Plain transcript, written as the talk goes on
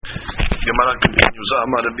Gemara continues.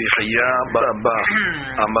 Amar Rabbi Chaya bar Abba,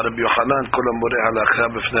 Amar Rabbi Yochanan, kol hamoreh halacha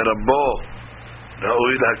b'fnei Rabbo,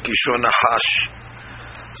 ra'oi lahakisho nachash.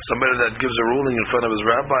 Somebody that gives a ruling in front of his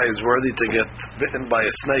rabbi is worthy to get bitten by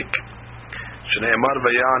a snake. Shneimar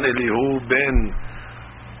vayan Elihu ben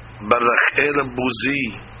Barachel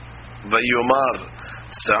Buzi vayomar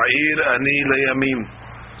Sa'ir ani layamim.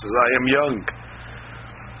 Says, I am young,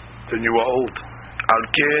 then you are old.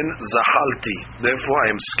 Alken zahalti. Therefore, I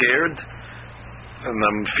am scared and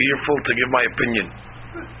I'm fearful to give my opinion.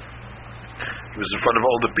 He was in front of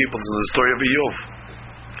older people. This is the story of Eov.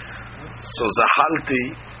 So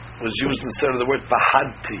zahalti was used instead of the word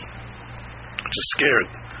bahadti, which is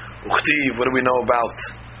scared. Uchtiv, what do we know about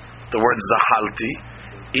the word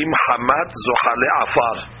zahalti? Im hamat zohale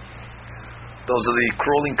afar. Those are the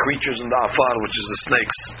crawling creatures in the afar, which is the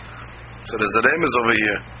snakes. So there's a remez over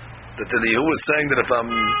here that Elihu is saying that if I'm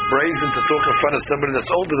brazen to talk in front of somebody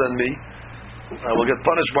that's older than me, I will get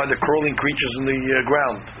punished by the crawling creatures in the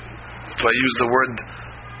ground. So I use the word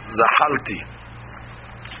zahalti.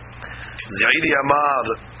 Z'iri amar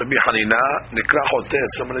Rabbi Hanina nikra choteh.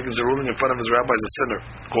 Somebody gives a ruling in front of his rabbi is a sinner,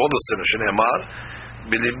 called a sinner. Shnei amar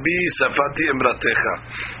b'libi safati imratecha.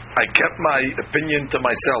 I kept my opinion to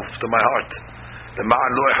myself, to my heart. The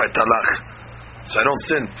ma'an lo echartalach. So I don't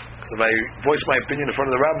sin. Because if I voice my opinion in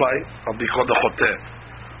front of the rabbi, I'll be called a choteh.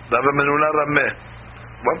 Dava menuna rameh.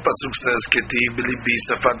 One pasuk says keti b'libi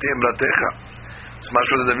safati imratecha. It's much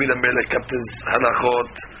whether David HaMelech kept his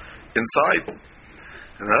halachot inside.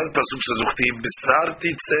 And another pasuk says, "Uchti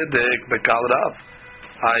bisarti tzedek bekal rav."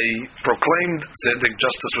 I proclaimed tzedek,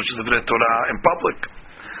 justice, which is the Torah, in public.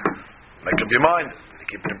 Make up your mind.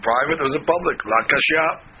 Keep it in private. It was in public. La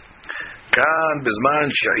kashya. Kan bizman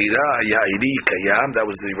sha'ira ya'iri kayam. That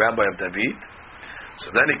was the rabbi of David.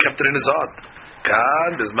 So then he kept it in his heart.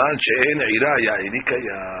 Kan bizman she'en ira ya'iri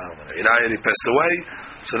kayam. When Ira passed away,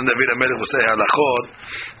 so then David HaMelech will say halachot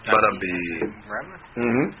barabim.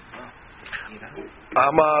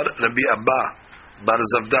 Amar Rabbi Abba bar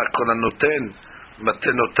Zavda kol hanoten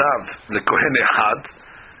matenotav lekohen echad.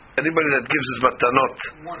 Anybody that gives his matanot,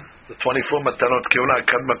 the 24 matanot keuna,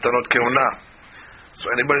 kad matanot keuna. So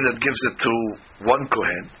anybody that gives it to one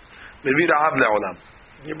kohen, maybe ra'av le'olam,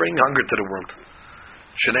 you bring hunger to the world.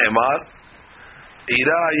 Shneimar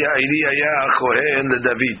ira ya'iri aya kohen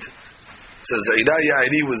leDavid. Says ira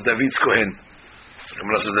ya'iri was David's kohen.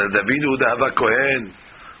 So David who dahava kohen.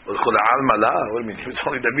 What do you mean? He was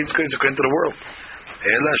only David's kohen to the world.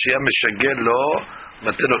 Ela sheyah meshager lo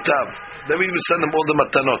matenotav. David will send them all the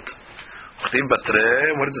matanot. Uchtim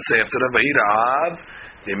batre. What does it say after that? Vayira'av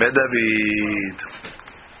yemei David.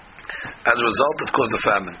 As a result, it caused the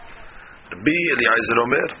famine. Rabbi Eliezer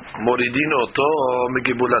Omer moridin oto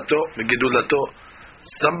megidulato.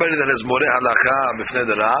 Somebody that is moreh halacha b'fnei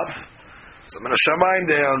the Rav. So in Hashemayim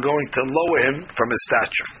they are going to lower him from his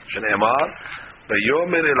stature. Shneimar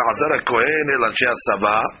Yomi Elazar Kohen El Anshe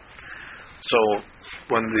Asava. So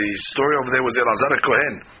when the story over there was Elazar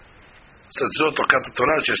Kohen, said Zot Tokat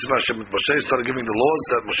Torah, Moshe started giving the laws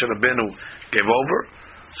that Moshe Rabbeinu gave over.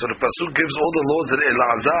 So the pasuk gives all the laws that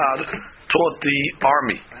Elazar taught the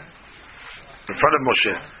army in front of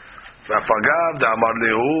Moshe. V'afagav da'amar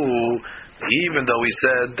lehu, even though he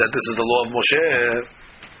said that this is the law of Moshe,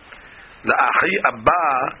 la'achi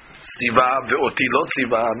abba siva ve'oti lo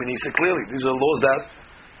siva. I mean, he said clearly, these are the laws that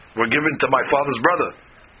were given to my father's brother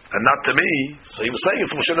and not to me. So he was saying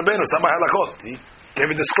it's Moshe Rabbeinu, it's not my halachot. He gave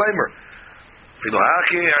a disclaimer. Even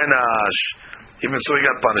so he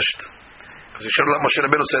got punished, because he should have let Moshe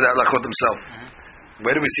Rabbeinu say the halachot himself.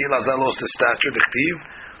 Where do we see Elazar lost his stature? Dichtiv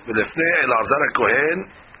v'lefnei Elazar HaKohen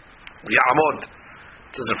ya'amod.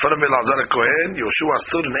 It says in front of Elazar HaKohen, Yoshua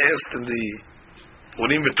stood and asked in the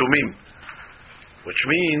Urim v'Tumim, which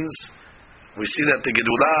means we see that the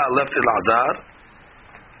Gedulah left Elazar.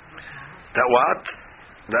 That what?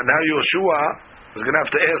 That now Yoshua is going to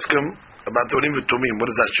have to ask him about the Urim v'Tumim. What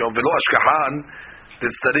does that show? V'lo ashkahan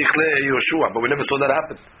tzarich le Yoshua, but we never saw that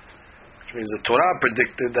happen. Which means the Torah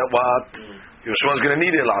predicted that what? Yoshua is going to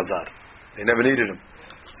need Elazar. He never needed him.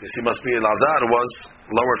 So you see, must be Elazar was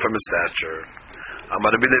lowered from his stature.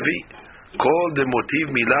 Amar Rabbi Levi, kol de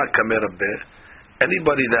motiv milah kamei Rabbeh.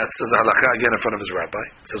 Anybody that says halakha again in front of his rabbi,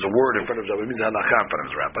 says a word in front of his rabbi, it means halakha in front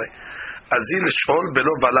of his rabbi. Azil shol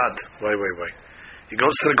belo balad. Wait. He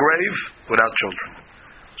goes to the grave without children.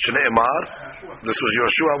 Shnei Emar. This was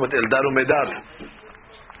Yoshua with Eldad uMedad.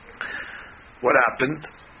 What happened?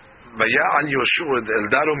 Vaya'an Yoshua,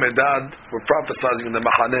 Eldad uMedad were prophesying in the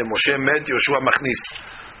Machaneh. Moshe met, Yoshua machnis.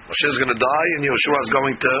 Moshe is going to die, and Yoshua is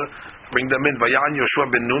going to bring them in. Vaya'an Yoshua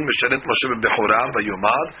ben Nun, Mesharet Moshe b'Bechorav,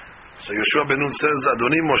 Vayomar. So Yoshua ben Nun says,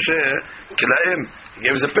 Adoni Moshe Kilaim. He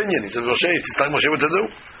gave his opinion. He said, Moshe, it's telling Moshe what to do.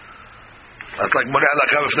 That's like Mori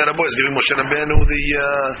Alakha B'fnei Rabbo is giving Moshe Rabbeinu the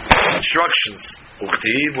instructions.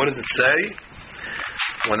 Uktiv, what does it say?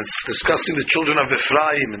 When it's discussing the children of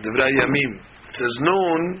Ephraim in Divrei Yamim, it says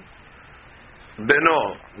Nun Beno.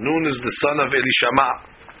 Nun is the son of Elishama.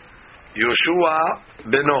 Yoshua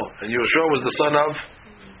Beno. And Yoshua was the son of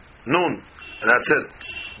Nun. And that's it.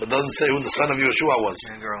 But it doesn't say who the son of Yoshua was.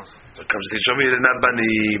 And girls. So it comes to Shomi Renat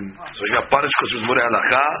Banim. So he got punished because he was Mori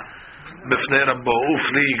Alakha B'fnei Rabbo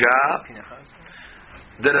Ufliga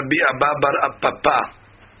De Rabbi Abba Bar Papa.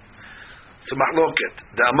 So מחלוקת.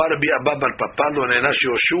 דאמר רבי אבא בר פפא לא נענש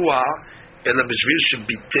יהושע אלא בשביל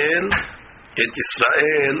שביטל את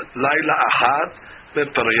ישראל לילה אחד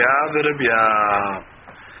בפריה ורביה.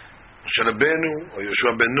 משה רבנו or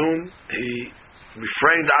Yoshua ben Nun, he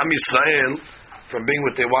refrained Am Yisrael from being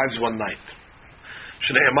with their wives one night.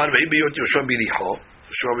 שנאמר ויהי בהיות יהושע ביריחו.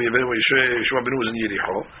 Yoshua ben Nun was in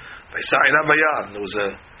Yericho. וישא עיניו וירא. There was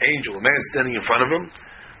an angel, a man standing in front of him.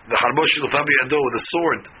 וחרבו שלופה בידו with a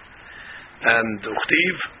sword. And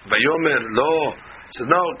Uchtiv, Vayomer, Lo, said,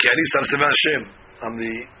 no, Ki ani Sarseva Hashem, I'm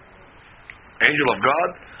the angel of God,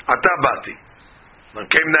 Ata Bati. I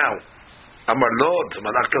came now. Amar Lord,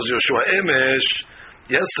 Malach tells Yoshua Emesh,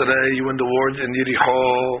 yesterday you went to war in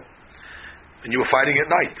Yericho, and you were fighting at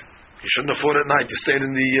night. You shouldn't have fought at night, you stayed in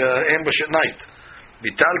the ambush at night.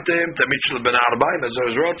 Bitaltem, Tamid Shel Ben Arbaim, as I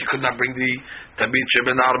was wrote, you could not bring the Tamid Shel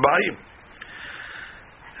Ben Arbaim.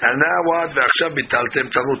 And now what? Ve'achshav bitaltem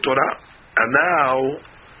Talmud Torah. And now,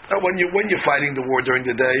 when you're fighting the war during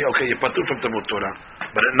the day, okay, you're patur from Talmud Torah.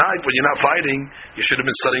 But at night, when you're not fighting, you should have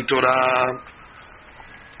been studying Torah.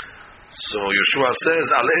 So Yeshua says,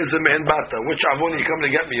 Aleze mehen bata, which avon you come to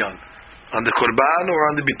get me on? On the Qurban or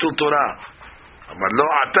on the Bitul Torah? Amar lo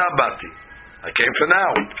ata bati. I came for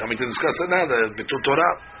now. Coming to discuss it now, the Bitul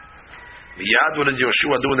Torah. Miyad, what did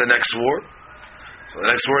Yeshua do in the next war? So the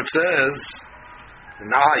next word says,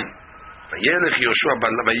 Na'ai. וילך יהושע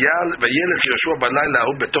בלילה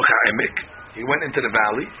ההוא בתוך העמק. He went into the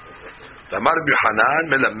valley. ואמר רבי יוחנן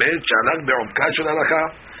מלמד שהלך בעומקה של הלכה.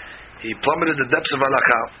 He plummeted the depths of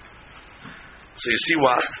הלכה. So you see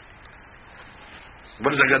what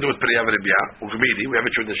does that got to do with פריה ורבייה? וגמידי, we have a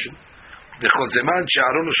tradition. בכל זמן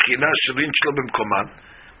שהארון ושכינה שרים שלו במקומן.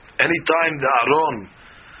 Anytime the aron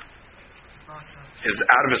is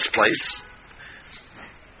out of its place,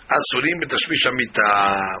 אסורים בתשמיש המיטה.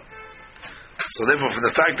 So therefore, for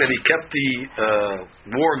the fact that he kept the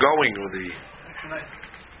war going, or the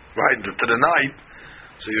to the night,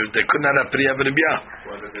 so they could not have Priya V'Ribya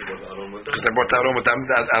because they brought the Aron with them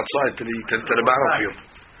outside to the battlefield.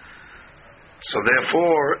 So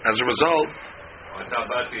therefore, as a result,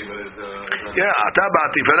 Atabati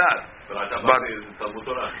for that. But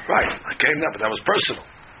right, I came there, but that was personal.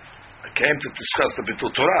 I came to discuss the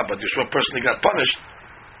Bitul Torah, but Yeshua personally got punished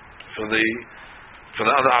for the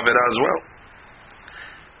other Avirah as well.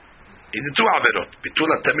 He did two averot,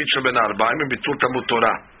 bitul tamid shel ben arbaim and bitul Talmud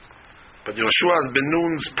Torah. But Yoshua ben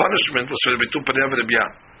Nun's punishment was for the bitul Priya v'Ribya.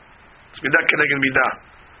 It's midah keneged midah.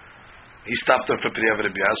 He stopped her for Priya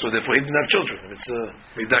v'Ribya, so therefore he didn't have children. It's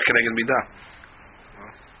midah keneged midah.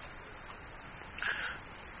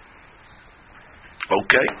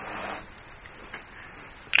 Okay.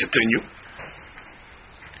 Continue.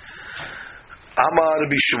 Amar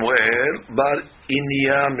b'Shmuel bar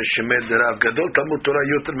Inya Meshemed Rav Gadol Talmud Torah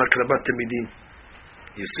Yoter Makrabat Temidim.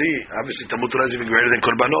 You see, obviously Talmud Torah is even greater than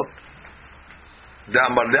Korbanot.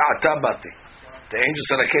 Amar le'ata bati. The angel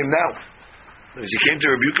said, I came now. Because he came to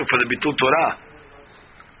rebuke him for the Bitul Torah.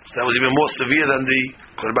 So that was even more severe than the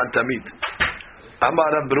Korban Tamid.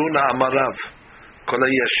 Amar Bruna Amar Rav Kol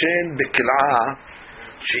hayashen bekil'a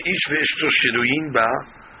she'ish ve'eshto shiruyin ba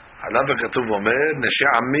alav ha'katuv omer neshe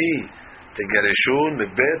ami Tegareshun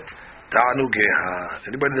mebet ta'anugeha.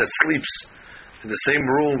 Anybody that sleeps in the same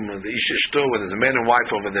room, the ish ishto, where there's a man and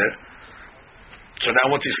wife over there. So now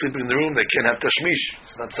once he's sleeping in the room, they can't have tashmish.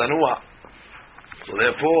 It's not sanua. So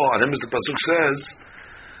therefore, on him as the pasuk says,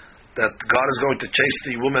 that God is going to chase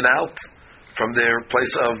the woman out from their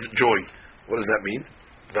place of joy. What does that mean?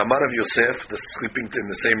 V'amar of Yosef, the sleeping in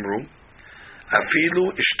the same room.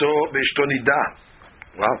 Afilu ishto be'ishto nida.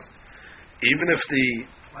 Well, even if the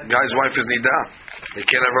guy's wife is nida, they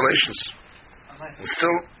can't have relations. It's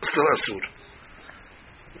still asur.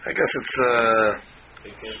 I guess it's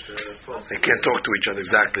they can't talk to each other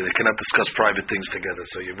exactly. They cannot discuss private things together.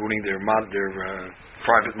 So you're ruining their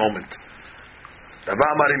private moment. Let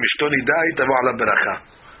him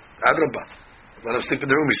sleep in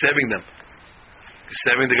the room. He's saving them. He's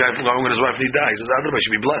saving the guy from going with his wife nida. He says, Adrabah,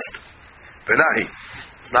 should be blessed.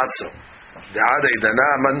 It's not so.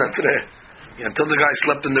 Until the guy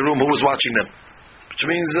slept in the room, who was watching them? Which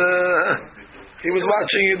means he was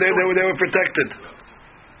watching. They were protected.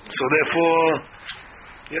 So therefore,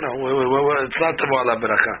 it's not tavo ala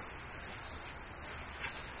beracha.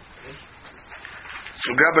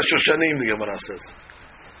 Suga b'shoshanim, the Gemara says.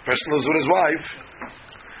 Person who's with his wife,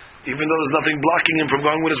 even though there's nothing blocking him from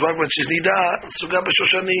going with his wife when she's nida, suga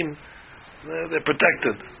b'shoshanim, they're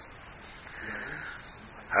protected.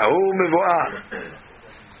 Ha'u mevo'ah.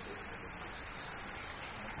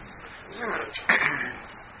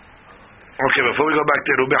 Okay, before we go back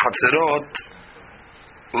to Eruvin Hatzerot,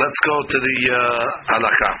 let's go to the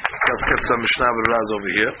halakha. Let's get some Mishnah Berurahs over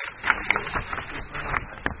here.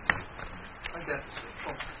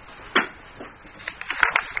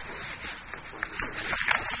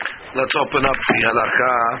 Let's open up the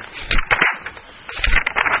halakha.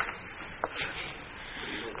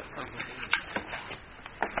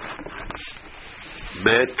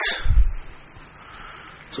 Bet.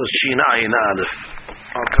 So Shin Ayin Aleph.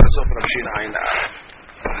 Okay, let's open up Shin Ayin Aleph.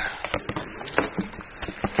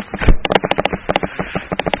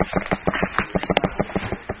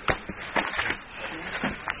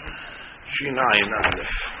 Shin Ayin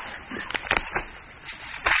Aleph.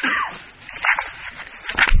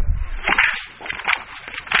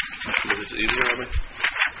 Is it easier, Rabbi?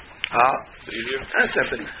 Is it easier? That's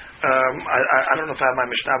something. I don't know if I have my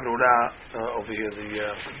Mishnah Berurah over here,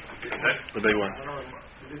 the big one.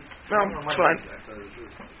 No, it's fine.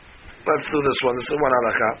 Let's do this one. This is one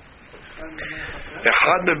halakha.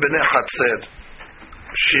 אחד מבני חצר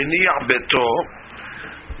שניע ביתו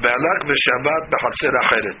והלך בשבת בחצר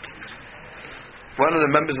אחרת. One of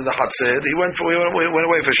the members of the Chatzir, he went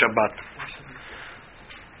away for Shabbat.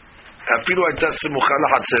 אפילו הייתה סמוכה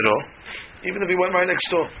לחצרו, even if he went right next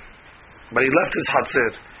door. But he left his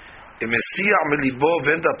Chatzir. אם הסיע מליבו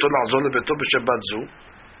ואין דעתו לחזור לביתו בשבת זו,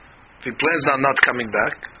 if he plans on not coming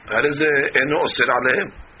back, הרי זה אינו אוסר עליהם.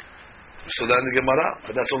 So that in the Gemara,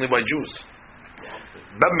 but that's only by Jews.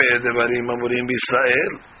 במה דברים אמורים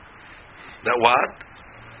בישראל? That what?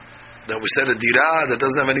 That we said a dirah that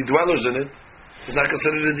doesn't have any dwellers in it is not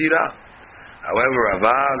considered a dirah. However,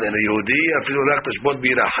 אבל in a Yehudi, אפילו הולך לשבות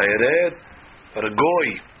בעיר אחרת, but a goy,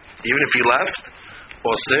 even if he left,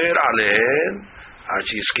 אוסר עליהם עד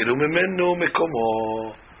שיזכרו ממנו מקומו.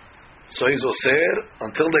 So he's אוסר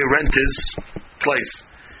until they rent his place.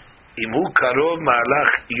 אם הוא קרוב מהלך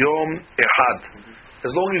יום אחד,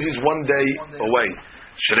 as long as he's one day away,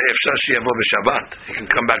 שאפשר שיבוא בשבת, he can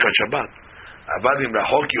come back on Shabbat. אבל אם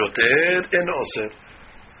רחוק יותר, אין אוסר.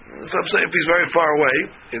 So I'm saying if he's very far away,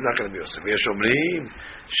 he's not going to be אוסר. ויש אומרים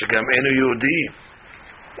שגם אינו יהודי,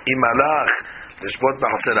 אם הלך לשבות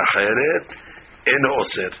בחצר אחרת, אינו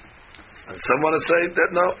אוסר. And some want to say that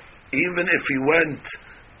no, even if he went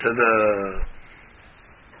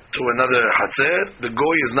to another Hatzer, the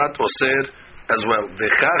goy is not osir as well.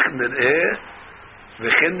 V'chach nir'eh,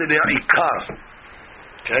 v'chen nir'eh ikar.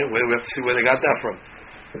 Okay, we have to see where they got that from.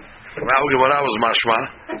 From our Gemara was mashma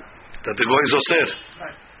that the goy is osir.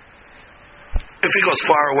 If he goes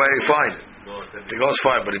far away, fine. If he goes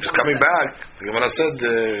far, but if he's coming back, the Gemara said,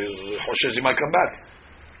 Hoshes, he might come back.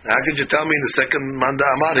 Now, how could you tell me in the second Manda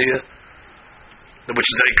Amar here, which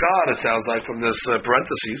is ikar, it sounds like from this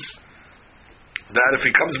parentheses, that if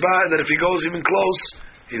he comes back, that if he goes even close,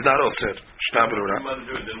 he's not osir. Mishnah Berurah.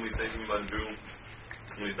 Didn't we say about Jew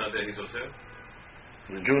when he's not there, he's osir?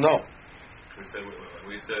 The Jew, no.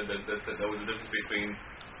 We said that was the difference between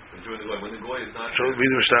the Jew and the goy. When the goy is not. So read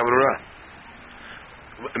the Mishnah Berurah.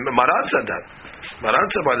 Maran said that. Maran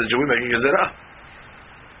said by the Jew making a zera.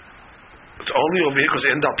 It's only over here because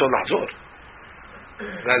he ended up to Lahzor.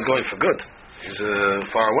 That's going for good. He's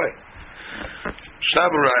far away. Mishnah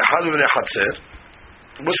Berurah. Echad b'nei Hatzer.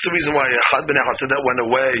 What's the reason why Echad b'nei Hatzer that went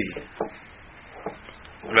away?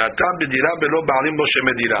 V'atam b'dira b'lo ba'alim bo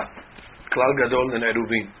shemeh dira. Klal gadol in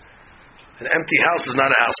Eruvin. An empty house is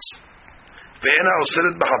not a house. Ve'ena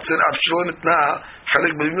oseret b'Hatzer af shelo nitna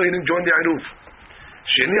chalek b'limno, he didn't join the Eruv.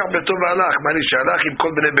 Sheniach beto v'alach, mani shalach im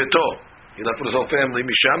kol b'nei beto. He left with his whole family,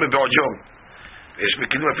 misham v'b'od yom. V'yesh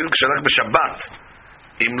mekidim afilu k'shalach b'Shabbat.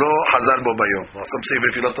 Im lo hazar bo bayom. Some say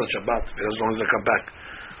if he left on Shabbat, as long as they come back.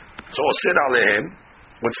 So osir alehem,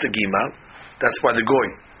 what's the gima? That's by the goy.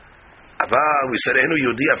 Aval, we said, enu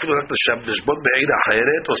yudi afilu rak l'shbot be'eida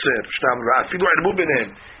acheret, osir. Afilu erbu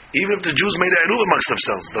b'nehem. Even if the Jews made an eruv amongst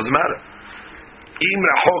themselves, doesn't matter. Im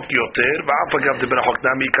rachok yoter, v'af agav de berachok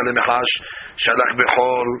nami kalem echash, shalach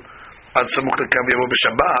bechol, ad samuk lekam yavo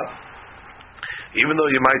b'Shabbat. Even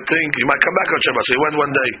though you might think, you might come back on Shabbat, so he went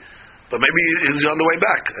one day, But maybe he's on the way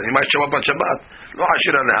back, and he might show up on Shabbat. No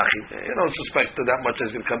hashir anachi. You don't suspect that much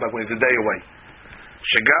he's going to come back when he's a day away.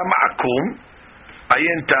 Shegam akum,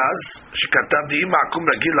 ayin taz, shekatav di akum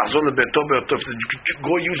ragil lachzor lebeto beoto. If the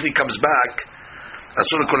goy usually comes back,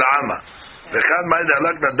 asur kol ha'ama. V'chad ma'id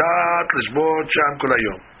halak nadat lishbot sham kol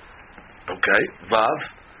hayom. Okay, vav.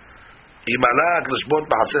 Im halak lishbot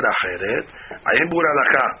b'chaser acheret, ayin bur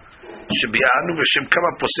halakha. שביארנו בשם כמה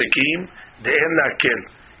פוסקים דאין להקל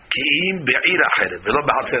כי אם בעיר אחרת ולא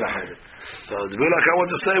בחצר אחרת. So the Biur Halakha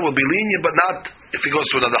wants to say will be lenient but not if he goes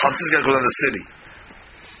to another Chatzir, he's got to go to another city.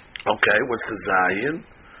 Okay, what's the Zayin?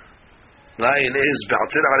 Zayin is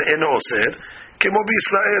בחצר אחרת אינו אוסר כמו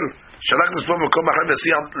בישראל שלח לספור במקום אחר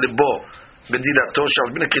וסיע לבו מדינתו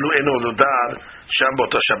שהרבנה כאילו אינו נודר שם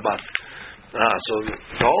באותו שבת. So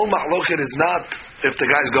the whole machloket is not if the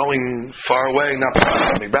guy's going far away, not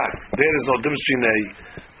coming back. There is no difference between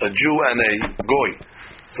a Jew and a goy.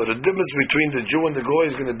 So the difference between the Jew and the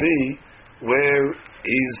goy is going to be where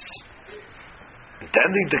he's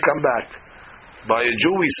intending to come back. By a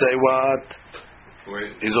Jew we say what?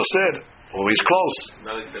 He's osir, or he's close.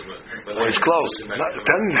 Or he's close.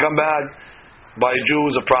 Intending to come back by a Jew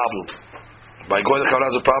is a problem. By goy the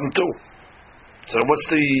is a problem too. So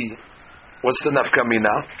what's the nafka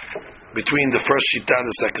mina between the first shita and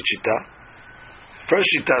the second shita? First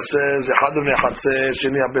shita says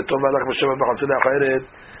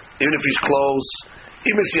even if he's close,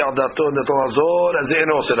 even if he's yadato and the Torah as it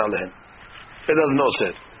doesn't know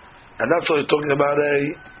said, and that's what he's talking about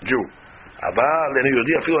a Jew.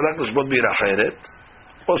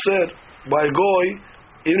 By goy,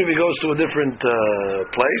 even if he goes to a different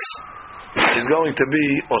place, he's going to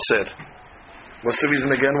be osir. What's the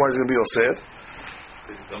reason again why he's going to be osir?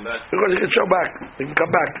 Because he can show back. He can come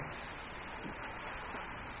back.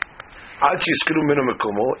 עד שיזכרו ממנו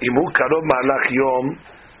מקומו, אם הוא קרוב מהלך יום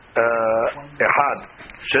אחד,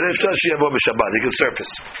 שלא אפשר שיבוא בשבת, he can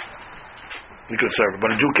surface. He can surface, but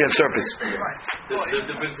a Jew can't surface. The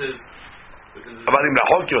difference is... אבל אם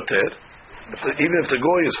רחוק יותר, even if the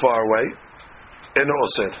goy is far away, אינו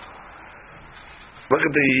אוסר. Look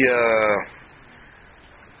at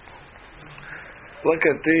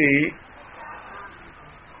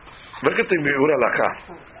the Biur Halakha.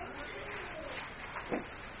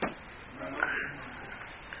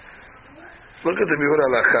 Look at the Biur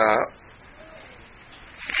Halakha.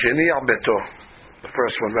 Sheni Beto, the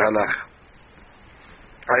first one, V'halach.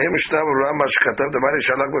 Ayem Shtav Rama Shkatav Damari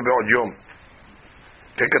Shalak Be'od Yom.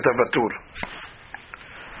 Kekatav Batur.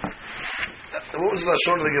 What was the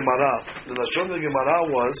Lashon of the Gemara? The Lashon of the Gemara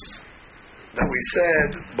was that we said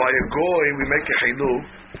by a goy we make a chiluk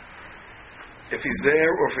if he's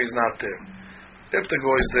there or if he's not there. If the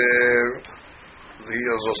goy is there, he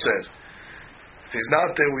is osir. If he's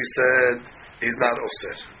not there, we said he's not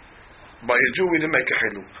osir. By a Jew we didn't make a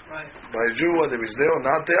chiluk. Right. By a Jew whether he's there or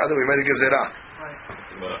not there, either we made a gezerah.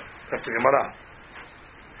 Right. That's the Gemara.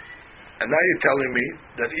 And now you're telling me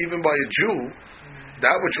that even by a Jew,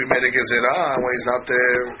 that which we made a gezerah when he's not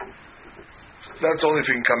there, that's only if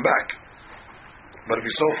he can come back. But if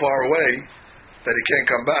he's so far away that he can't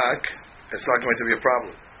come back, it's not going to be a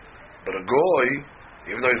problem. But a goy,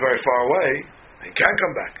 even though he's very far away, he can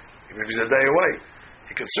come back. Even if he's a day away,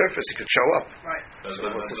 he can surface, he can show up. Right.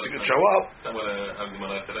 So once he can show up, that's what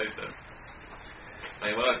Gemara today says.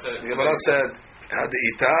 The Gemara said,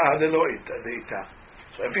 "Hadeita, hadeloita, hadeita."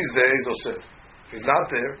 So if he's there, he's osir. If he's not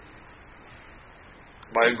there,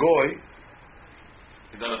 by a goy.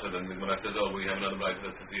 Then the Gemara says, "Oh, we have another right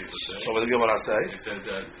that says he's osir." So what did the Gemara say? It says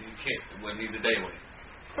that he can't when he's a day away.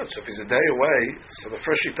 Right, so if he's a day away, so the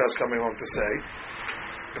first shita is coming along to say,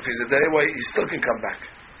 if he's a day away, he still can come back,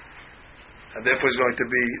 and therefore he's going to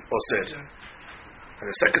be osir. And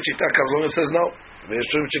the second shita comes along and says, no. Even a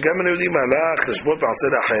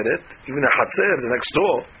chaser, the next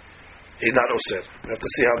door, he's not osir. We have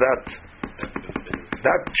to see how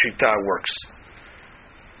that shita works.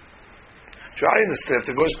 So I understand if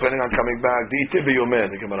the goy is planning on coming back, the itibi yomen,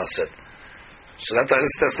 the Gemara said. So that's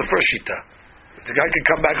the first shita. If the guy can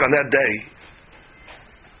come back on that day,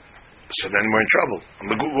 so then we're in trouble.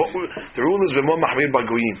 The rule is b'mo mahmir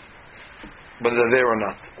b'goyim, whether they're there or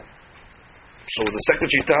not. So the second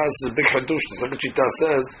shita is a big hadush. The second shita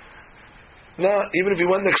says, no, even if he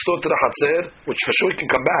went next door to the Hatzer, which for sure he can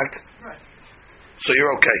come back, right. So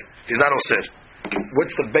you're okay. He's not osir.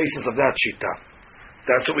 What's the basis of that shita?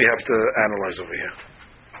 That's what we have to analyze over here.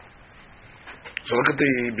 So look at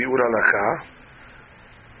the Biur Halakha.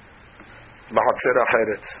 B'Hatzer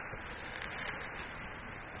Acheret.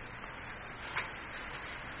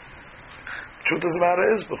 Truth of the matter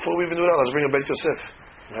is, before we even do that, let's bring a Beit Yosef.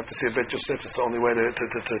 You have to see Bet Yosef. It's the only way to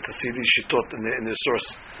see these shitot in the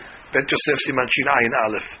source. Bet Yosef Siman Shin Ayin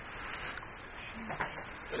Aleph.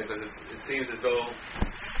 Because it seems as though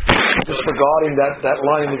disregarding that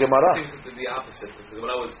line in the Gemara. It seems to be the opposite. The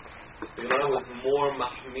Gemara was more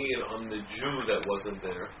mahmir on the Jew that wasn't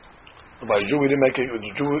there. By Jew we didn't make it.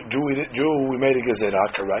 Jew we made a gezerah,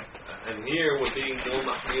 correct? And here we're being more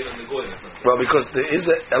mahmir on the goy. Well, because there is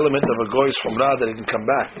an element of a goy's from Ra that he can come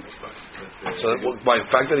back. So by the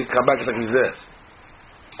fact that he can come back, it's like he's there.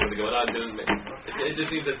 So the Gemara didn't make it just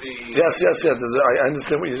seems that the yes. I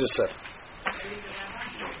understand what you just said.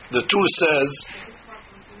 The Tur says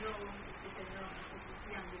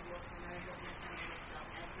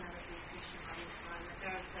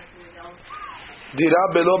Dira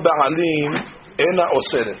belo ba'alim ena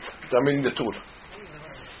oseret. That means the Tur.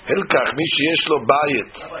 Hilkach mi sheyesh lo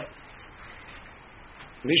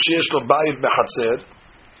bayit b'chatzer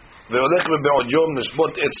ve'olech be'od yom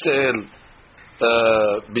nishbot etzel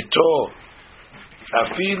bito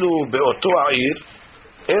afilu be'oto ha'ir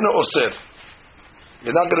ena oser.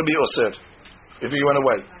 You're not going to be oser if you went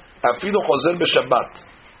away. Afilu chozer b'Shabbat.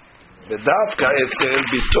 Bedavka etzel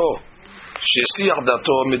bito shesiach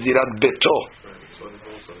dato medirat beto.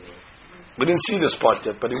 We didn't see this part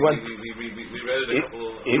yet, but he went. We read it a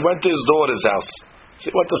couple. He went to his daughter's house. He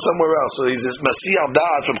went to somewhere else. So he's masiach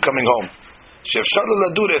da'at from coming home. She'efshar lo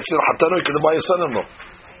ladur etzel hatano, he could buy his son-in-law.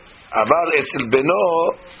 Aval etzel beno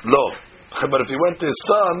lo. But if he went to his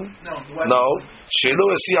son, no. She'lo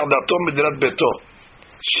esiach dato medirat beto.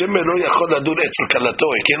 Sheme lo yachol ladur etzel kalato.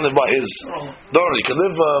 He can't live by his daughter. He can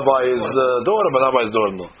live by his daughter, but not by his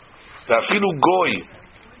daughter-in-law. Ve'afilu goy.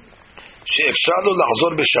 She'efshar lo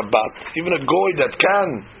lachzor b'Shabbat. Even a goy that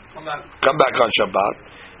can come back on Shabbat.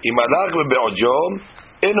 Im alach be'od yom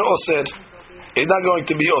eno oser. He's not going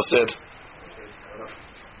to be oser.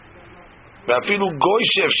 Ve'afilu goy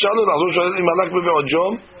she'efshar lo lachzor b'Shabbat. Im alach be'od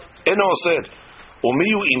yom eno oser.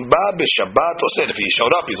 Umiyu im ba b'Shabbat oser. If he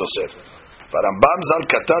showed up, he's oser. Rambam Zal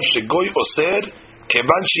katav shegoy oser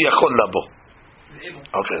kevan sheyachol labo.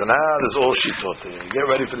 Okay, so now there's all shitot. Get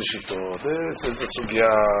ready for the shitot. This is the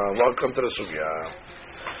sugya. Welcome to the sugya.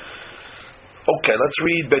 Okay, let's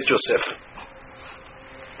read Bet Yosef.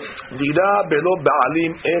 Dira belo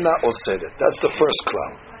ba'alim ena oseret. That's the first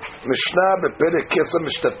cloud. Mishnah beperek kesem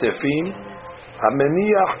mishtatefim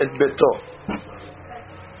hameniach et beto.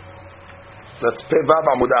 That's Pevav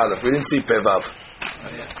Amud Aleph. We didn't see Pevav.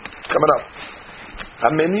 Coming up.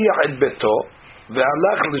 Hameniach et beto.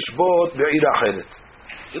 והלך לשבות בעיר אחרת.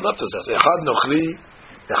 He left us as אחד נוכרי,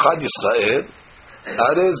 אחד ישראל,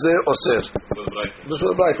 הרי זה אוסר. זה של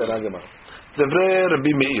ברייתא, נגמר. דברי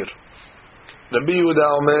רבי מאיר. רבי יהודה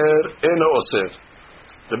אומר, אינו אוסר.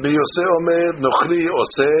 רבי יוסי אומר, נוכרי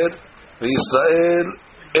אוסר, וישראל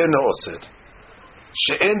אינו אוסר.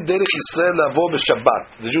 שאין דרך ישראל לבוא בשבת.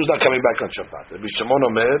 The Jews not coming back on Shabbat. רבי שמעון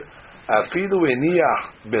אומר, אפילו הניח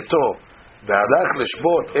ביתו, והלך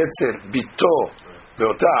לשבות אצל ביתו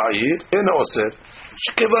באותה העיר, אין אוסר,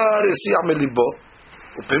 שכבר הסיע מליבו,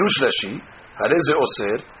 ופירוש רש"י, הרי זה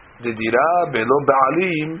אוסר, דדירה בלא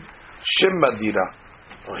בעלים, שם הדירה.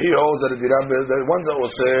 He holds that the דירה, the ones that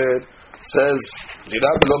אוסר, says,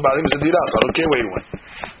 דירה בלא בעלים זה דירה, so I don't care where he went.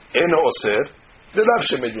 אין אוסר, זה לאו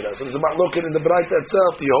שם הדירה. So there's a מחלוקת in the Braita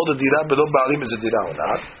itself, do you hold the דירה בלא בעלים is a דירה or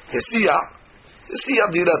not? הסיע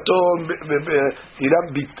דירתו, דירה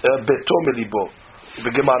ביתו מליבו.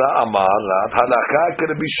 בגמרא אמר רב, הלכה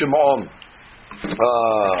כרבי שמעון.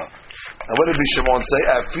 אבל רבי שמעון say,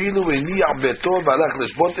 אפילו הניח ביתו והלך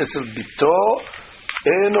לשבות אצל ביתו,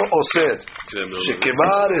 אינו אוסר.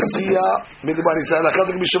 שכבר הסיע, מדבר ישראל, הלכה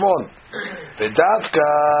זה רבי שמעון. ודווקא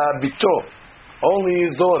ביתו, only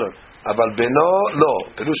his daughter. אבל בנו, לא.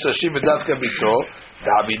 פירוש רש"י ודווקא ביתו,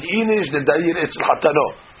 דעביד איניש לדייר אצל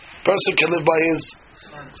חתנו. Person can live by his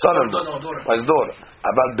son-in-law, by his daughter.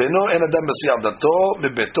 אבל בנו אין אדם מסיע דתו,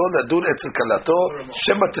 מביתו לדון אצל כלתו,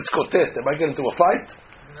 שמא תתקוטט. Am I getting into a fight?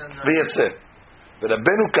 ויצא.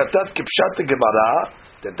 ורבנו כתב כפשט הגמרא,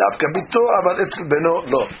 דווקא ביתו, אבל אצל בנו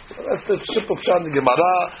לא. That's the simple pshat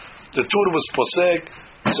הגמרא. The Tur was posek.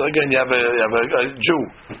 So again, you have a Jew.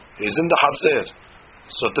 He's in the Hatzer.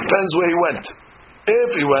 So it depends where he went. If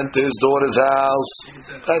he went to his daughter's house,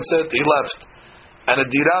 that's it, he left. And a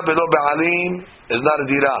dira below ba'alim is not a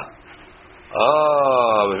dira.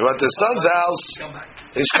 Oh, if he went to his son's house,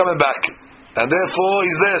 he's coming back. And therefore,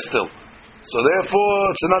 he's there still. So therefore,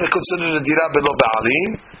 it's not considered a dira below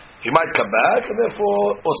ba'alim. He might come back, and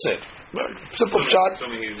therefore, osir. Simple shot.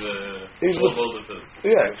 Assuming he's normal distance.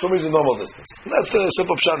 Yeah, assuming he's a normal distance. That's the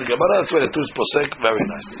simple shot. That's where the two is posek. Very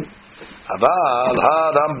nice. Aval ha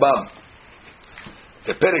Rambam.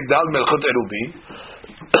 The Perek Dal Melchot Eruvin.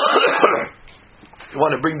 You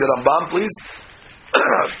want to bring the Rambam, please?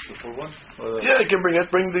 The full one? Yeah, you can bring it.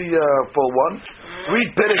 Bring the full one.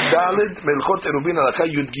 Read Perek Daled Melchot Eruvin Alakha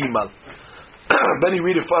Yud Gimal. Benny,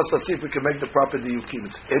 read it first. Let's see if we can make the proper diukim.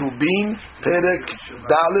 It's Eruvin Perek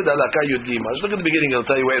Daled Alakha Yud Gimal. Just look at the beginning. It'll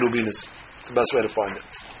tell you where Eruvin is. It's the best way to find it.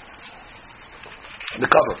 The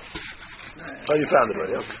cover. Oh, you found it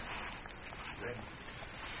already. Okay.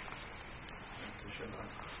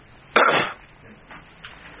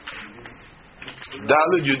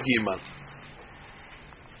 Daled Yud Gimal.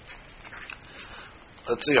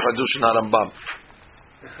 Let's see Hadush Narambam.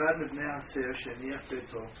 אחד מבני העצר שהניח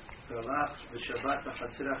ביתו והלך בשבת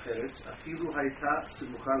לחצר אחרת, אפילו הייתה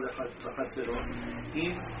סמוכה לחצרו,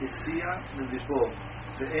 אם הסיע מליבו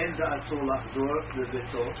ואין דעתו לחזור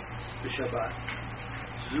לביתו בשבת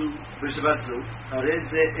זו, הרי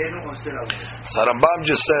זה אינו אוסר עליו. So Rambam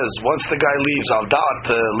just says, once the guy leaves, al da'at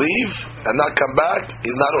to leave and not come back,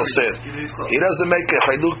 he's not osir. He doesn't make a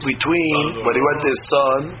hayluk between when he went to his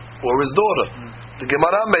son or his daughter. The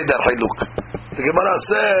Gemara made that hayluk. The Gemara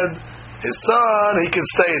said, his son, he can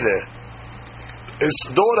stay there. His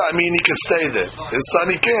daughter, he can stay there. His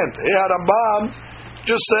son, he can't. Here Rambam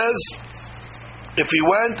just says, if he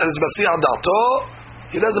went and his Masih al da'ato,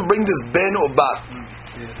 he doesn't bring this ben or bat.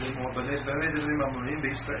 באמת דברים אמורים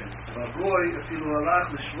בישראל. והגוי אפילו הלך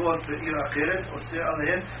לשבות בעיר אחרת, עושה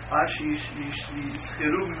עליהם עד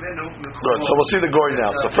שיזכרו ממנו מקומו. Good. So we'll see the goy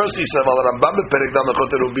now. So first he said, "Al Rambam beperek dam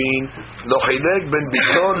lechot erubin lo chilek ben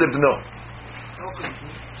bito lebno."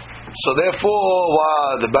 So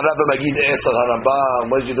therefore, the Rabbi Magid asked al Rambam,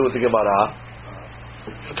 "What did you do with the Gemara?"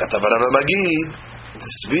 כתב Rabbi Magid,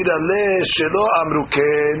 "Svira le shelo amru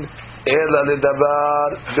ken ela ledavar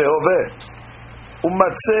behove."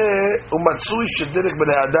 ומצוי שדרך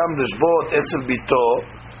בני אדם לשבות אצל ביתו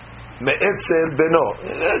מאצל בנו.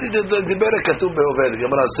 דיבר כתוב בעובד,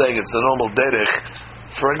 גמרא saying it's the normal דרך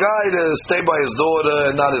for a guy to stay by his daughter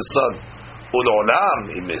and not his son. ולעולם,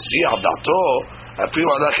 אם מסיח דעתו, אפילו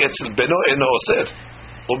הלך אצל בנו אינו אוסר.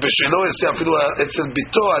 ובשלו יעשה אפילו אצל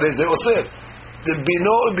ביתו, הרי זה אוסר. The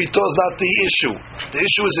bino and bito is not the issue. The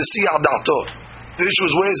issue is מסיח דעתו. The issue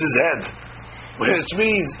is where's his head. Which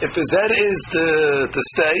means, if his head is to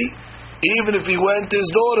stay, even if he went to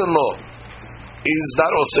his daughter-in-law, he's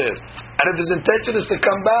not osir. And if his intention is to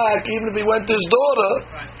come back, even if he went to his daughter,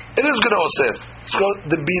 it is going to osir. So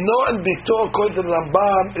the bino and bito, according to the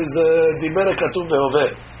Rambam, is a dibera katuv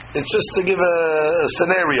behoveh. It's just to give a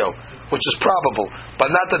scenario, which is probable, but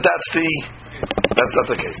not that that's not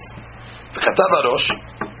the case. V'katav Arosh,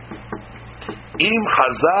 im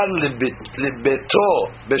chazar lebeto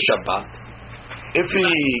b'Shabbat. If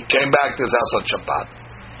he came back to his house on Shabbat,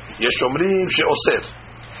 Yeshomrim she'osir.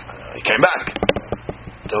 He came back.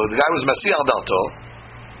 So the guy was Masih al Dalto.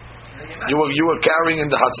 You were carrying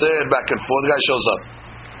in the Hatzer back and forth. The guy shows up.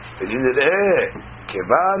 He did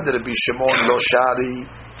Kevan de Rabbi Shimon lo shari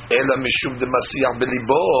ela mishum de Masih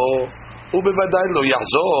belibo ubevadai lo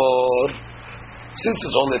yachzor. Since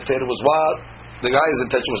his only affair was what? The guy's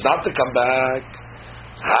intention was not to come back.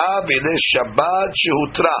 Ha b'nei Shabbat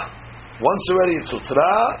shehutra. Once already it's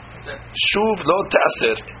utra, shuv lo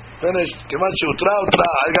ta'asir. Finished. Kevan utra.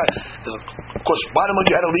 Of course, bottom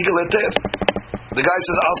you had a legal heter. The guy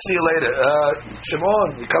says, "I'll see you later."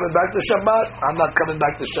 Shimon, you coming back to Shabbat? I'm not coming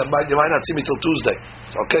back to Shabbat. You might not see me till Tuesday.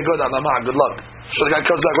 Okay, good. Good luck. So the guy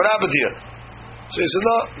comes back. What happened here? So he said,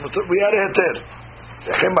 "No, we had a heter."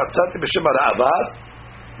 V'chem matzati b'shem ha'ra'avat.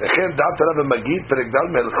 V'chem da'at Rabbi Magid perek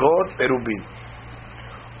dal melchot erubin.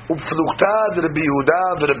 Upflukta Rabbi Yehuda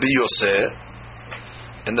and Rabbi Yosef,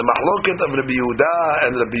 and the mahloket of Rabbi Yehuda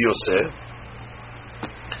and Rabbi Yosef.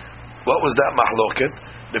 What was that mahloket?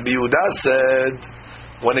 Rabbi Yehuda said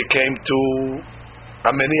when it came to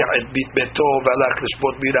Amenich et bit beto v'alach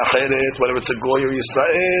lishbot bir acheret, whether it's a goy or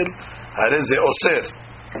Yisrael, harei ze oser.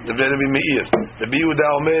 The Rabbi Meir. Rabbi Yehuda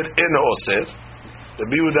omer eno oser.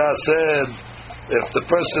 Rabbi Yehuda said if the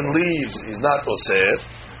person leaves, he's not oser.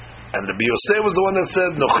 And Rabbi Yosef was the one that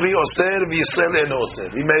said, Nochri Oser v'Yisrael en Oser.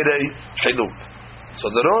 He made a chiluk. So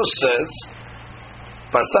the Rosh says,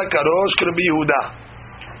 Pasak HaRosh Rabbi Yehuda.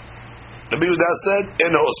 Rabbi Yehuda said,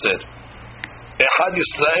 en Oser. Echad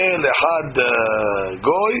Yisrael, Echad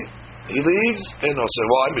Goy, he leaves, en Oser.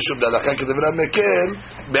 Why? Mishum Dalakha Kedevra Mekel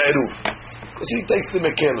Be'eruf. Because he takes the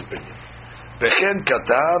Mekel opinion. V'chen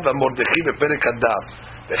Katav, Amordechi Beperek Hadav.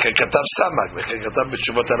 V'chen Katav Samak. V'chen Katav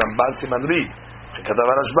B'Tshuvot HaRamban Siman Ri. כתב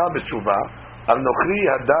הרשב"א בתשובה על נוכרי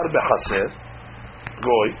הדר בחסר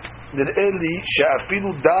גוי נראה לי שאפילו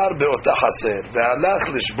דר באותה חסר והלך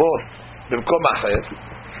לשבות במקום אחר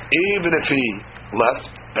even if he left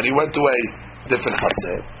and he went to a different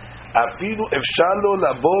חסר Afilu efshar lo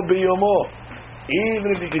lavo biyomo.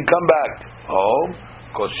 Even if he can come back home,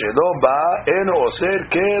 koshelo ba eno oser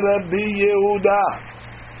ke Rabbi Yehuda.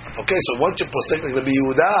 Okay, so once you posek like Rabbi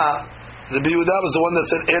Yehuda was the one that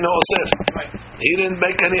said eno oser. He didn't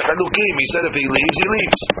make any halukim. He said if he leaves, he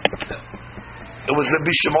leaves. It was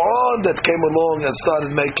Rabbi Shimon that came along and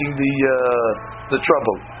started making the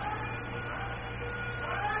trouble.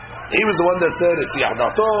 He was the one that said it's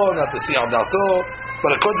Yahdato, not the Yahdato.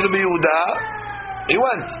 But according to Rabbi Yehuda, he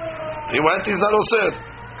went. He's not osir.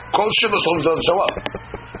 Kol Shivos Holmes doesn't show up.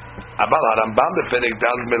 Abal Harambam beperek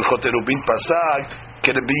dal melchot Eruvin pasak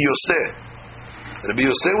ke Rabbi Yosef. Rabbi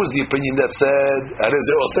Yosef was the opinion that said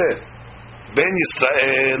Areze osir. Ben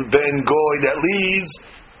Yisrael, Ben Goy that leaves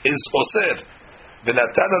is osir.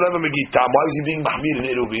 V'natan alav megid tam. Why was he being mahmir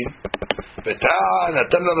in Eruvin? V'natan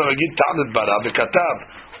alav megid tam nedbara v'katav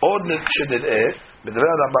od shedil'eh b'dvar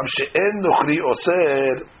Harambam she'en nochri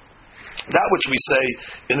osir. That which we say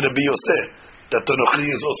in Rabbi Yosef, that the Nochri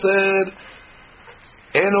is Oser,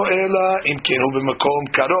 Eno Ela Im Kenu B'Makom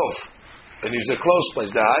Karov, and he's a close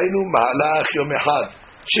place. Da'aynu Mahalach Yom Echad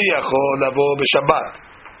Sheyachol Lavo B'Shabbat.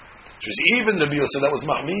 Even Rabbi Yosef that was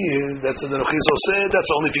Mahmir, that's the Nochri is Oser.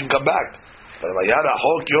 That's only if you can come back. But Vayar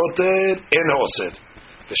Achok Yoter Eno Oser.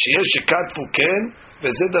 V'Sheyesh Shekatfu Ken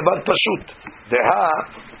V'Zeh Davar Pashut. Deha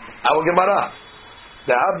our Gemara.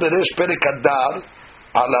 Deha Beresh Perek Adar.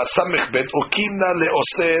 Ala samich bet ukimna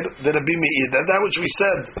leoser the Rabbi Meir. That which we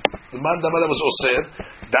said, the man that was oser,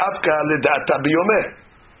 davka ledata biyomeh.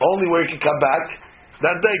 Only where he can come back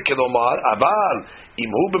that day. Kelomar aval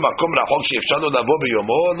imhu b'makom rachok she'efshar lo lavo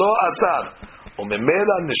biyomo lo asar.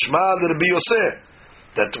 Umemela nishma Rabbi Yosef.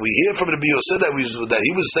 That we hear from Rabbi Yosef that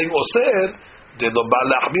he was saying oser. De lo ba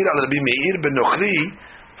lachmir al Rabbi Meir ben Nochri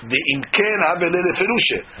de imken habele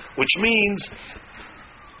leferushe, which means.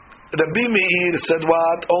 Rabbi Meir said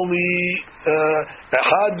what? Only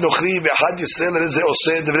Echad Nochri ve'Echad Yisrael Reze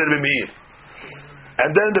Oser Devei Rabbi Meir.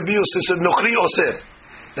 And then Rabbi Yosef said Nochri Oser.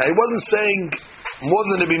 Now he wasn't saying more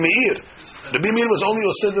than Rabbi Meir. Rabbi Meir was only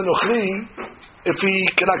Oser the Nochri if he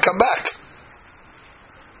cannot come back.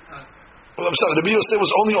 Well, I'm sorry, Rabbi Yosef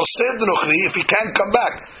was only Oser the Nochri if he can't come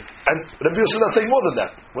back. And Rabbi Yosef is not saying more than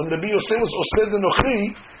that. When Rabbi Yosef was Oser the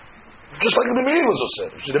Nochri, just like Rabbi Meir was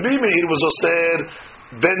Oser. Rabbi Meir was Oser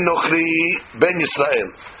Ben Nochri, Ben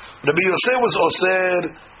Yisrael. Rabbi Yosef was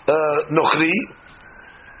Oser Nochri,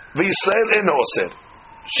 v'Yisrael en Oser.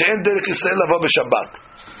 She'en derech Yisrael lavo b'Shabbat.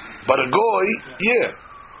 But a goy, yeah.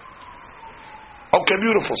 Okay,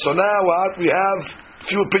 beautiful. So now what? We have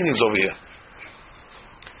few opinions over here.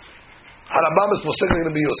 Harambam is posek like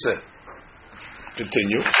Rabbi Yosef.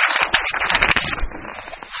 Continue.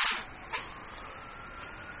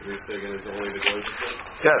 Yes,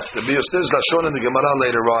 the Yosef's lashon in the Gemara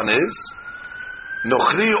later on is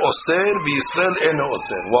Nochri Oser v'Yisrael eno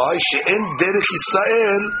Oser. Why? She'en derech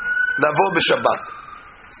Yisrael lavo b'Shabbat.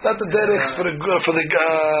 It's not the derech for the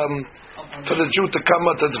Jew to come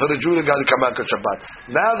out, for the Jew to come out on Shabbat.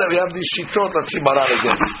 Now that we have these shitot, let's see Maran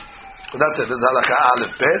again. That's it. This is halakha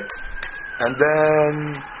aleph bet, and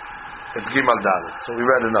then it's Gimal Dalet. So we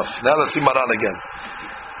read enough. Now let's see Maran again.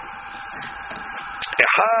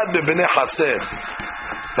 Echad b'bnei Haser.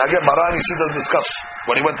 Now again, Maran, you see, doesn't discuss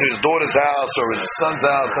when he went to his daughter's house or his son's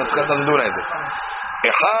house. That's got nothing to do with anything.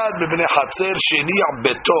 Echad b'bnei Haser sheniach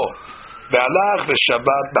beto ve'alach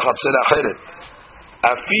b'Shabbat b'Haser acheret.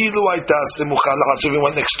 Afilu hayta semucha l'Haser. He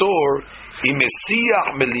went next door. Im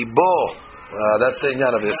mesiach melibo. That's the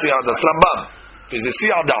inyan of it. That's Rambam. If he's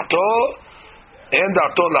mesiach da'ato and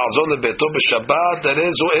da'ato la'azor lebeto b'Shabbat, that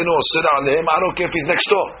is who eno osir alehem. I don't care if he's next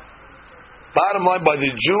door. Bottom line, by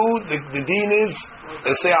the Jew, the deen is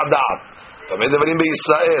say adat.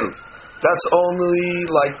 Israel. That's only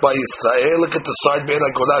like by Israel. Look at the side bein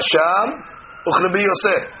Agodah Sham, Rabbi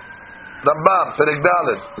Yosef, Rambam, Perek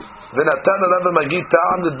Dalet, V'natan alav magid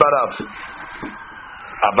ta'am lidbarav.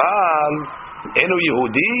 Aval enu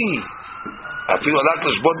Yehudi, afilu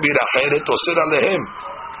alak l'shbot b'ira acheret osir alehem.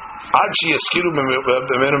 Ad sheyaskiru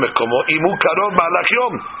b'menu mekomo imu karov ma'alach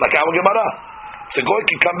yom, like our Gemara. If the goy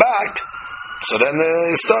can come back. So then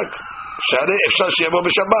he's stuck. Efshar sheyavo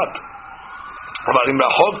b'Shabbat. But im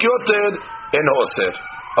rachok yoter eno oser.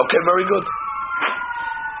 Okay, very good.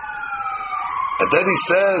 And then he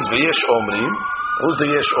says, v'yesh omrim. Who's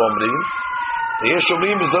the yesh omrim? The yesh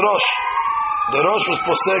omrim is the Rosh. The Rosh was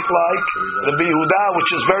posek like Rabbi Yehuda,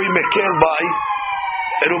 which is very mekel by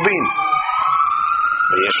Eruvin.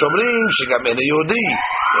 The yesh omrim shegam eno Yehudi.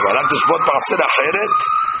 V'alak l'shbot b'Haser acheret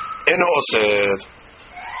eno oser.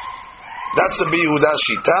 That's the Yehuda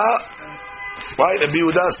Shita. Right? Rabbi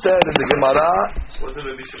Yehuda said in the Gemara. Wasn't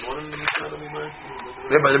Rabbi Shimon in the Mishnah that we learned?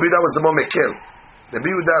 Yeah, but Rabbi Yehuda was the more mekil. Rabbi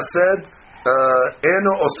Yehuda said,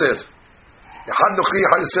 "Eno oser." Had nochi,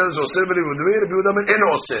 had says oser. Rabbi Yehuda meant eno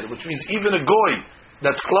oser, which means even a goy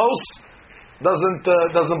that's close doesn't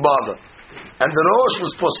bother. And the Rosh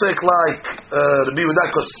was posek like Rabbi Yehuda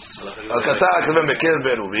because al-Katah kaveh mekil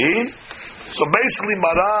ve'Eruvin. So basically,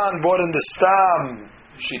 Maran brought in the Stam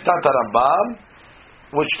Shitat Rambam,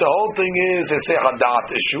 which the whole thing is a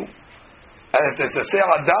Sehadat issue. And if it's a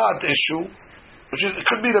Sehadat issue, which is, it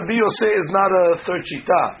could be the Rabbi Yosef is not a third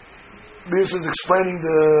Shita. Rabbi Yosef is explaining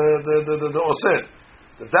the Osir.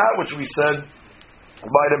 That which we said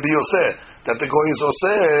by Rabbi Yosef, that the Goy is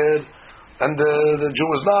Osir and the Jew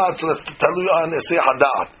is not, so let's tell you on a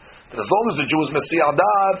Sehadat. That as long as the Jew is Messiah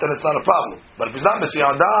Adat, then it's not a problem. But if he's not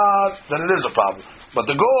Messiah Adat, then it is a problem. But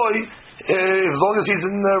the Goy, as long as he's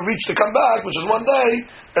in reach to come back, which is one day,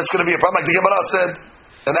 that's going to be a problem. Like the Gemara said,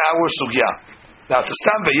 an hour sugya. Now it's a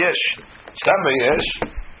stam v'yesh. Stam v'yesh.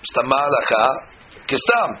 Stam ma'alacha.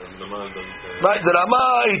 Kistam. Right, the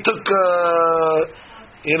Rama, he took,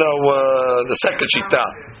 the second shita.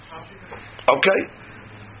 Okay?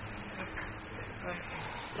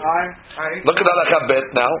 Look at halacha bet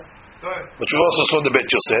now. Which we also saw in the Bet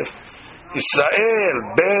Yosef. Israel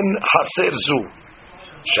ben Haser Zu.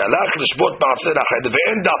 Shalach l'shbot ba'aser achad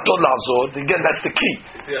ve'en da'ato la'azor. Again, that's the key.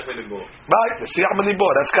 Right? The siyach melibor.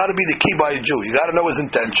 That's got to be the key by a Jew. You got to know his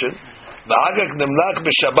intention. V'hagak nemlach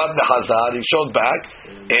b'shabbat b'chazar. He showed back.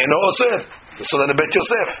 Eno oser. So then the Bet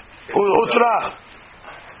Yosef. Hutra.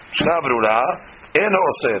 Shna brura. Eno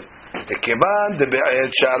oser. Tekevan de'be'ed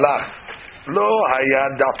shalach. לא היה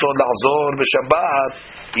דעתו לחזור בשבת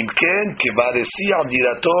אם כן כבר הסיע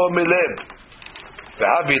דירתו מלב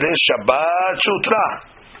והבילי שבת שותרה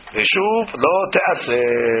ושוב לא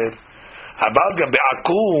תאסר אבל גם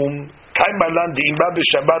בעקום קיימה לן דאימה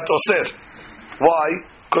בשבת אוסר. Why?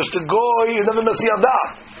 Because the goy is never מסיע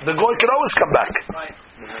דעת. The goy can always come back.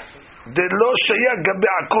 זה לא שייך גם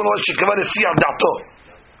בעקום שכבר הסיע דעתו.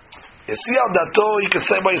 Yesiya dato, you can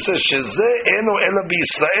say by yourself, שזה אינו אלא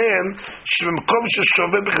בישראל, שבמקום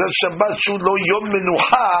ששובה בכלל שבת שהוא לא יום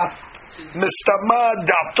מנוחה, מסתמה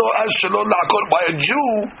דעתו אז שלא לעקור. By a Jew,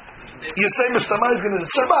 you say מסתמה is going to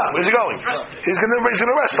Shabbat. Where's he going? He's going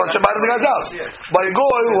to rest on Shabbat in the guy's house. By a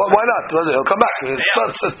goy, why not? He'll come back. It's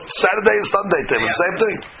Saturday and Sunday to him, the same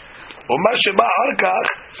thing. ומה שבא אחר כך,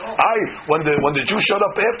 when the Jew showed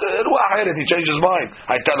up after, אירוע אחרת, he changed his mind.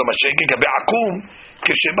 הייתה לו משקי כבי עקום,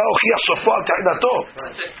 כשבא הוכיח סופו על תחילתו.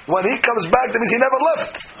 When he comes back, that means he never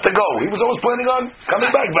left to go. He was always planning on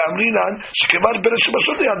coming back. ואמרינן, שכבר ברד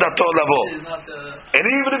שבשוט ידעתו לבוא. And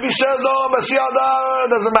even if he says, no, מסיע דה,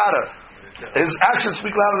 doesn't matter. His actions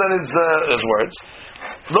speak louder than his words.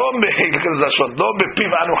 לא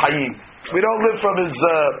בפיו אנו חיים. We don't live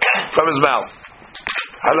from his mouth.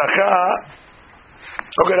 Halakha.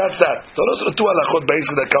 Okay, that's that. So those are the two halachot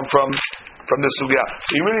basically that come from the sugya.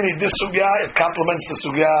 So you really need this sugya. It complements the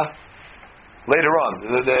sugya later on.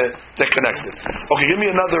 They're connected. Okay, give me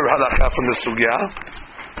another halakha from the sugya.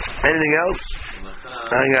 Anything else?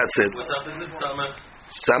 I think that's it.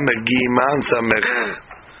 Samech Giman Samech.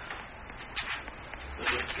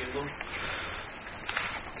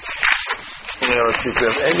 Let's see if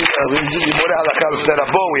there's any more halakha instead of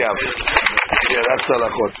we have. Yeah, that's the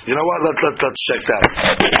halachot. You know what? Let's check that.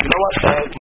 You know what?